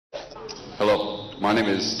Hello, my name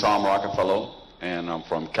is Tom Rockefeller, and I'm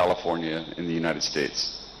from California in the United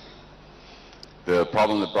States. The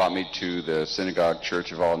problem that brought me to the Synagogue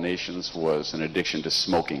Church of All Nations was an addiction to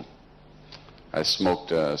smoking. I smoked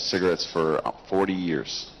cigarettes for 40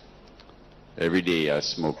 years. Every day I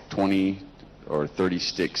smoked 20 or 30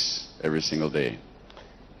 sticks every single day.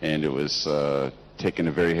 And it was taking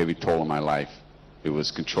a very heavy toll on my life. It was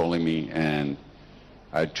controlling me, and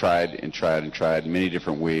I tried and tried and tried many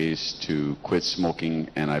different ways to quit smoking,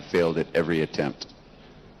 and I failed at every attempt.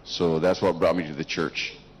 So that's what brought me to the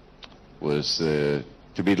church, was to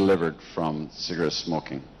be delivered from cigarette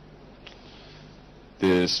smoking.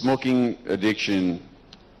 The smoking addiction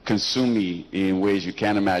consumed me in ways you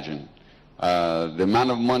can't imagine. The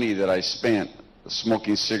amount of money that I spent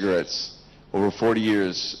smoking cigarettes over 40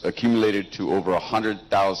 years accumulated to over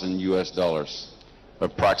 100,000 US dollars.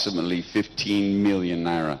 Approximately 15 million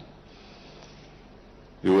naira.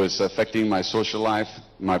 It was affecting my social life,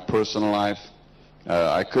 my personal life.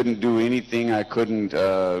 I couldn't do anything. I couldn't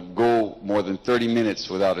go more than 30 minutes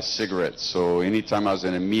without a cigarette. So anytime I was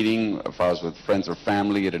in a meeting, if I was with friends or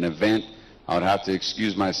family at an event, I would have to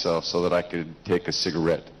excuse myself so that I could take a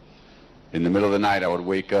cigarette. In the middle of the night, I would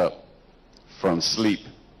wake up from sleep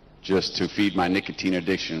just to feed my nicotine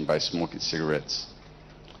addiction by smoking cigarettes.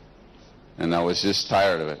 And I was just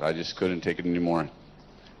tired of it. I just couldn't take it anymore.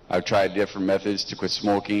 I've tried different methods to quit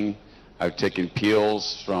smoking. I've taken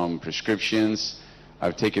pills from prescriptions.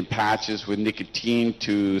 I've taken patches with nicotine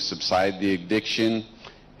to subside the addiction.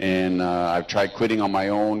 And I've tried quitting on my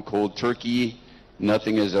own, cold turkey.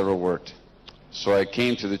 Nothing has ever worked. So I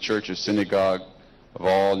came to the Church of Synagogue of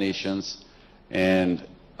All Nations, and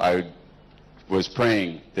I was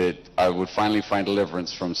praying that I would finally find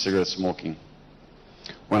deliverance from cigarette smoking.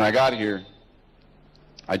 When I got here,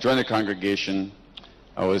 I joined the congregation.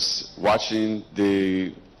 I was watching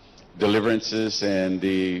the deliverances and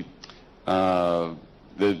the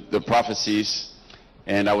prophecies,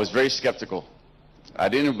 and I was very skeptical. I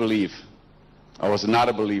didn't believe. I was not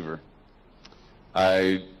a believer.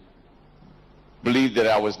 I believed that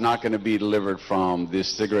I was not going to be delivered from this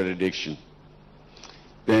cigarette addiction.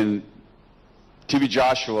 Then T.B.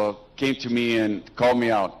 Joshua came to me and called me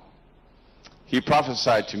out. He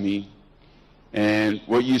prophesied to me, and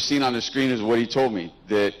what you've seen on the screen is what he told me,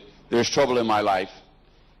 that there's trouble in my life,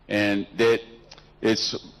 and that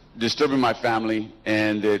it's disturbing my family,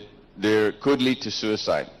 and that there could lead to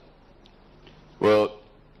suicide. Well,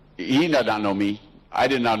 he did not know me. I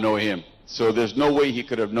did not know him. So there's no way he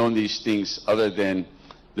could have known these things other than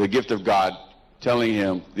the gift of God telling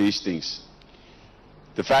him these things.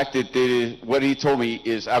 The fact that what he told me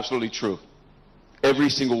is absolutely true. Every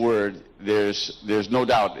single word, there's no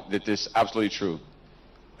doubt that this is absolutely true.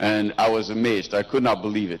 And I was amazed. I could not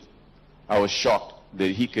believe it. I was shocked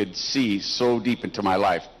that he could see so deep into my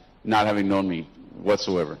life, not having known me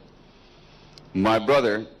whatsoever. My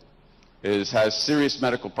brother has serious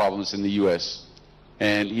medical problems in the U.S.,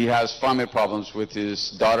 and he has family problems with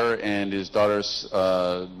his daughter and his daughter's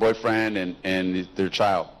boyfriend and their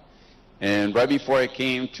child. And right before I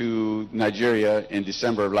came to Nigeria in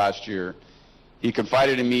December of last year, he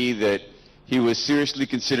confided in me that he was seriously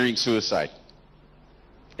considering suicide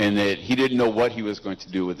and that he didn't know what he was going to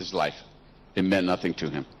do with his life. It meant nothing to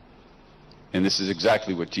him. And this is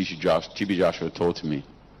exactly what T.B. Joshua told to me.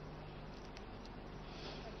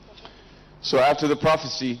 So after the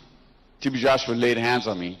prophecy, T.B. Joshua laid hands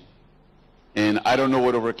on me, and I don't know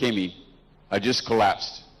what overcame me. I just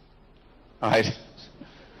collapsed. I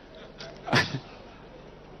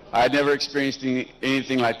had never experienced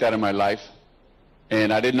anything like that in my life.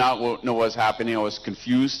 And I did not know what was happening. I was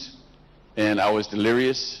confused, and I was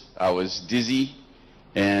delirious. I was dizzy,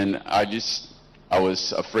 and I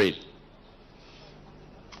was afraid.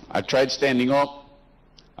 I tried standing up.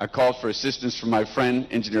 I called for assistance from my friend,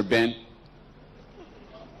 Engineer Ben,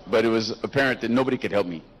 but it was apparent that nobody could help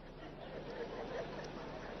me.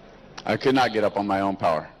 I could not get up on my own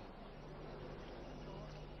power.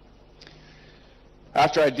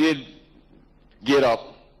 After I did get up,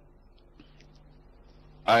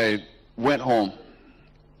 I went home.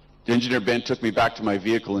 Engineer Ben took me back to my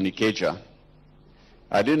vehicle in Ikeja.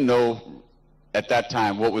 I didn't know at that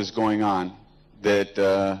time what was going on, that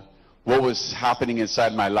what was happening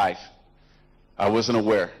inside my life. I wasn't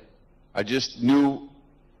aware. I just knew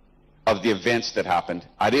of the events that happened.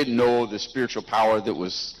 I didn't know the spiritual power that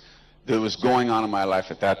was going on in my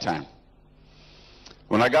life at that time.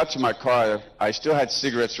 When I got to my car, I still had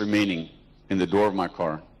cigarettes remaining in the door of my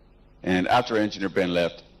car. And after Engineer Ben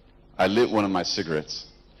left, I lit one of my cigarettes.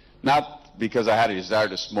 Not because I had a desire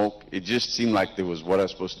to smoke. It just seemed like it was what I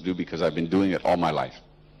was supposed to do because I've been doing it all my life.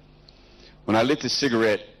 When I lit the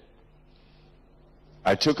cigarette,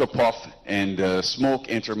 I took a puff and smoke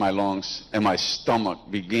entered my lungs and my stomach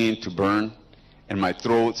began to burn and my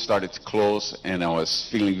throat started to close and I was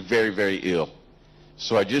feeling very, very ill.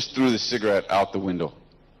 So I just threw the cigarette out the window.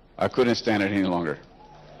 I couldn't stand it any longer.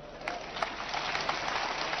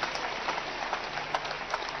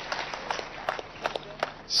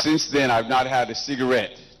 Since then, I've not had a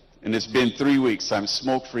cigarette, and it's been 3 weeks. I'm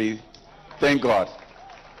smoke-free. Thank God.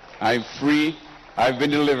 I'm free. I've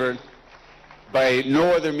been delivered by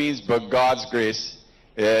no other means but God's grace,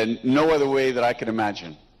 and no other way that I can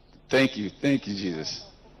imagine. Thank you, Jesus.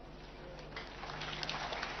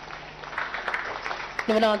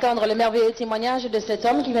 Nous venons d'entendre le merveilleux témoignage de cet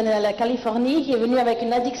homme qui vient de la Californie, qui est venu avec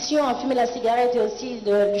une addiction à fumer la cigarette et aussi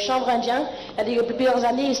du chanvre indien. Il a dit que depuis plusieurs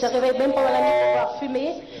années, il se réveille même pendant la nuit pour pouvoir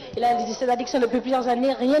fumer. Il a dit cette addiction depuis plusieurs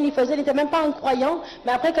années, rien n'y faisait, il n'était même pas un croyant.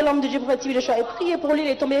 Mais après que l'homme de Dieu, prophète de Choix, ait prié pour lui, il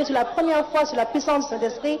est tombé sur la première fois sur la puissance de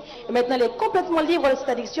Saint-Esprit. Et maintenant, il est complètement libre de cette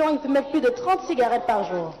addiction. Il fume plus de 30 cigarettes par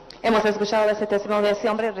jour. Hemos escuchado ese testimonio de ese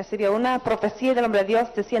hombre, recibió una profecía del hombre de Dios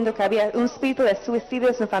diciendo que había un espíritu de suicidio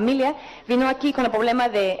en su familia. Vino aquí con el problema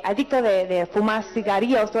de adicto de fumar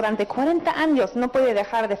cigarrillos durante 40 años, no puede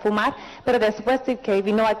dejar de fumar, pero después de que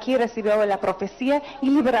vino aquí recibió la profecía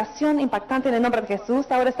y liberación impactante en el nombre de Jesús.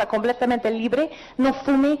 Ahora está completamente libre, no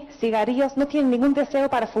fume cigarrillos, no tiene ningún deseo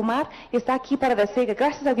para fumar y está aquí para decir que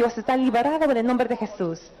gracias a Dios está liberado en el nombre de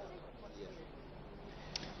Jesús.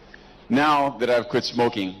 Now that I've quit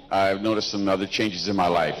smoking, I've noticed some other changes in my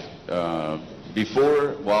life.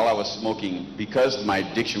 Before, while I was smoking, because my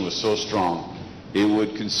addiction was so strong, it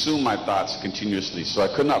would consume my thoughts continuously. So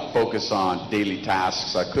I could not focus on daily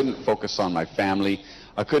tasks. I couldn't focus on my family.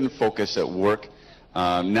 I couldn't focus at work.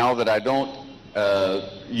 Now that I don't,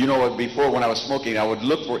 you know, before when I was smoking, I would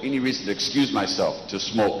look for any reason to excuse myself to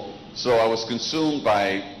smoke. So I was consumed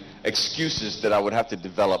by excuses that I would have to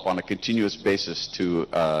develop on a continuous basis to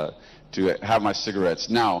have my cigarettes.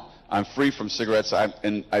 Now, I'm free from cigarettes,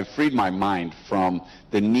 and I've freed my mind from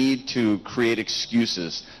the need to create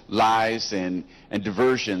excuses, lies, and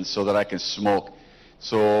diversions so that I can smoke.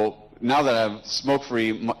 So now that I'm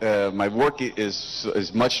smoke-free, my work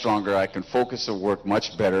is much stronger. I can focus at work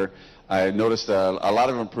much better. I noticed a lot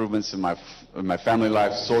of improvements in my family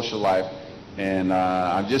life, social life, and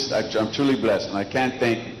I'm truly blessed. And I can't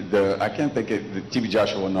thank the TB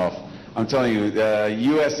Joshua enough. I'm telling you, the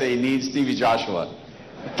USA needs Stevie Joshua.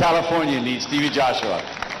 California needs Stevie Joshua.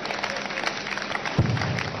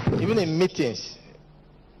 Even in meetings,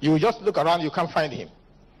 you just look around, you can't find him.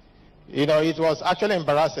 You know, it was actually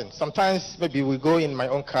embarrassing. Sometimes maybe we go in my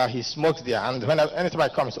own car, he smokes there, and anytime I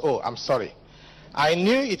come, he says, oh, I'm sorry. I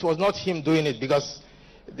knew it was not him doing it because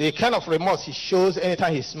the kind of remorse he shows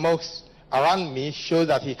anytime he smokes around me shows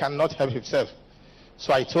that he cannot help himself.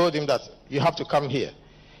 So I told him that you have to come here.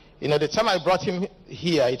 You know, the time I brought him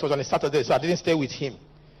here, it was on a Saturday, so I didn't stay with him.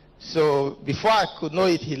 So before I could know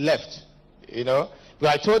it, he left, you know. But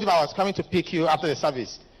I told him I was coming to pick you after the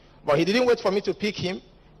service. But he didn't wait for me to pick him,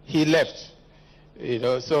 he left. You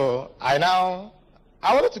know, so I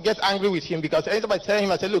wanted to get angry with him because anytime I tell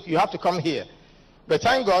him, I said, look, you have to come here. But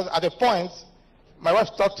thank God, at a point, my wife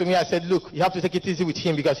talked to me, I said, look, you have to take it easy with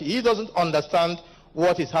him because he doesn't understand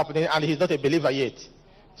what is happening and he's not a believer yet.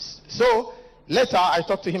 So later, I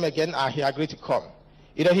talked to him again and he agreed to come.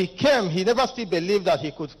 You know, he came, he never still believed that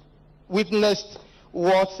he could witness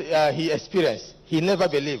what he experienced. He never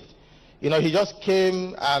believed. You know, he just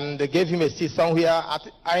came and they gave him a seat somewhere.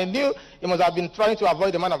 I knew he must have been trying to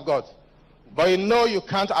avoid the man of God. But you know you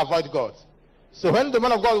can't avoid God. So when the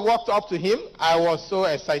man of God walked up to him, I was so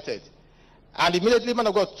excited. And immediately the man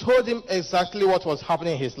of God told him exactly what was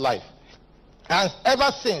happening in his life. And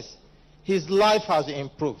ever since, his life has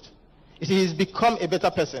improved. You see, he's become a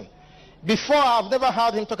better person. Before, I've never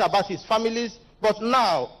heard him talk about his families, but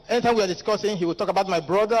now, anytime we are discussing, he will talk about my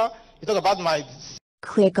brother, he talk about my...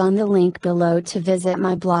 Click on the link below to visit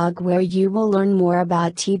my blog where you will learn more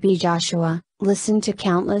about TB Joshua, listen to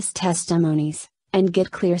countless testimonies, and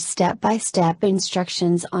get clear step-by-step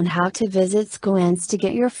instructions on how to visit SCOANS to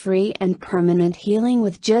get your free and permanent healing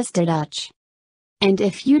with just a touch. And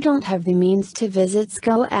if you don't have the means to visit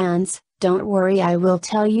SCOANS, don't worry, I will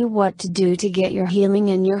tell you what to do to get your healing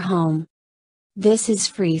in your home. This is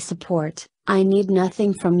free support, I need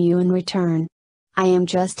nothing from you in return. I am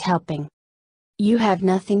just helping. You have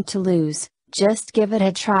nothing to lose, just give it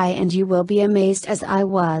a try and you will be amazed as I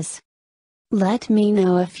was. Let me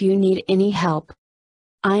know if you need any help.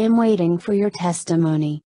 I am waiting for your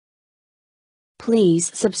testimony.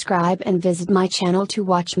 Please subscribe and visit my channel to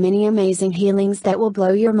watch many amazing healings that will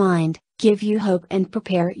blow your mind, give you hope and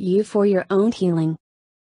prepare you for your own healing.